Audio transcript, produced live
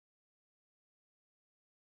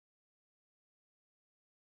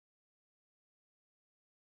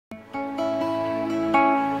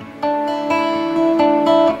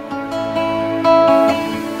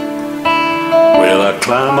Well, I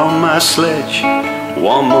climb on my sledge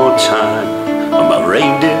one more time, and my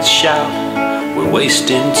reindeers shout, we're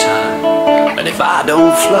wasting time. And if I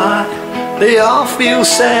don't fly, they all feel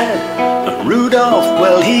sad. And Rudolph,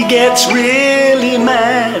 well, he gets really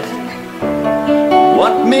mad.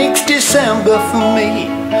 What makes December for me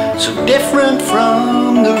so different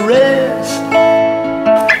from the rest?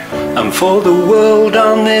 And for the world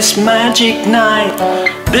on this magic night,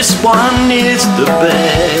 this one is the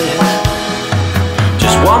best.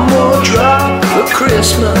 Just one more drop for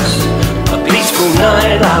Christmas, a peaceful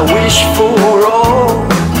night I wish for all.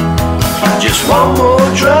 Just one more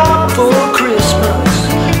drop for Christmas,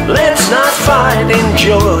 let's not fight,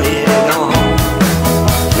 enjoy it all.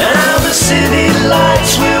 Now the city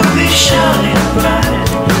lights will be shining bright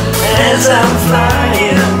as I'm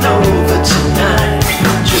flying over tonight.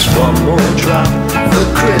 Just one more drop for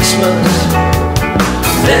Christmas,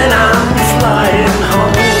 then I'm flying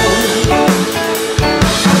home.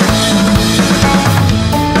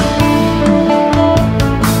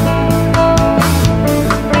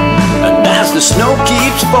 And as the snow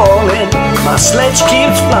keeps falling, my sledge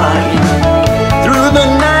keeps flying. Through the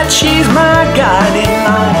night she's my guiding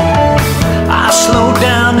light. I slow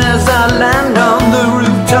down as I land on the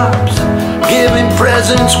rooftops. Giving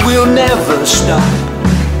presents will never stop.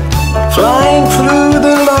 Flying through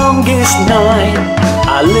the longest night,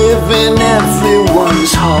 I live in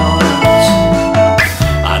everyone's hearts.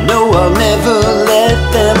 I know I'll never let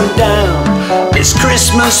them down. This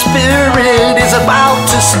Christmas spirit is about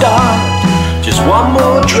to start. Just one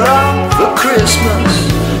more drop for Christmas,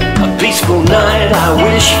 a peaceful night I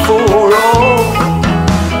wish for all.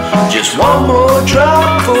 Just one more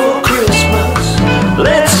drop for Christmas,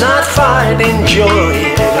 let's not fight, enjoy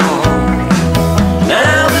it all.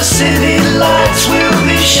 Now the city lights will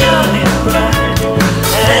be shining bright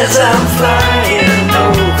as I'm flying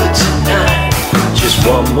over tonight. Just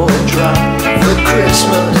one more drop for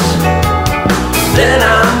Christmas, then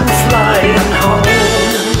I'm flying home.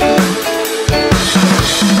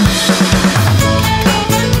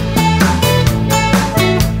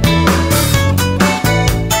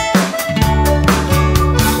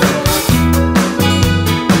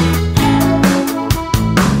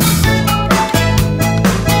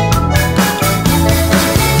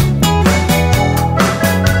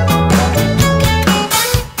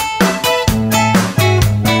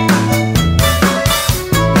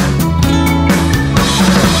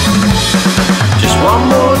 One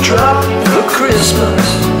more drop for Christmas,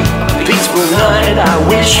 a peaceful night I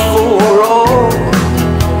wish for all.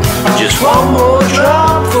 Just one more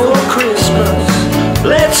drop for Christmas,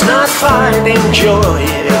 let's not fight, enjoy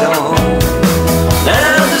it all.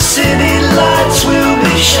 Now the city lights will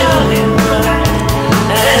be shining bright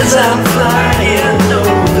as I'm flying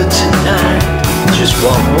over tonight. Just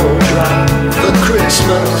one more drop for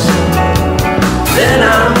Christmas, then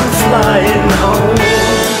I'm flying home.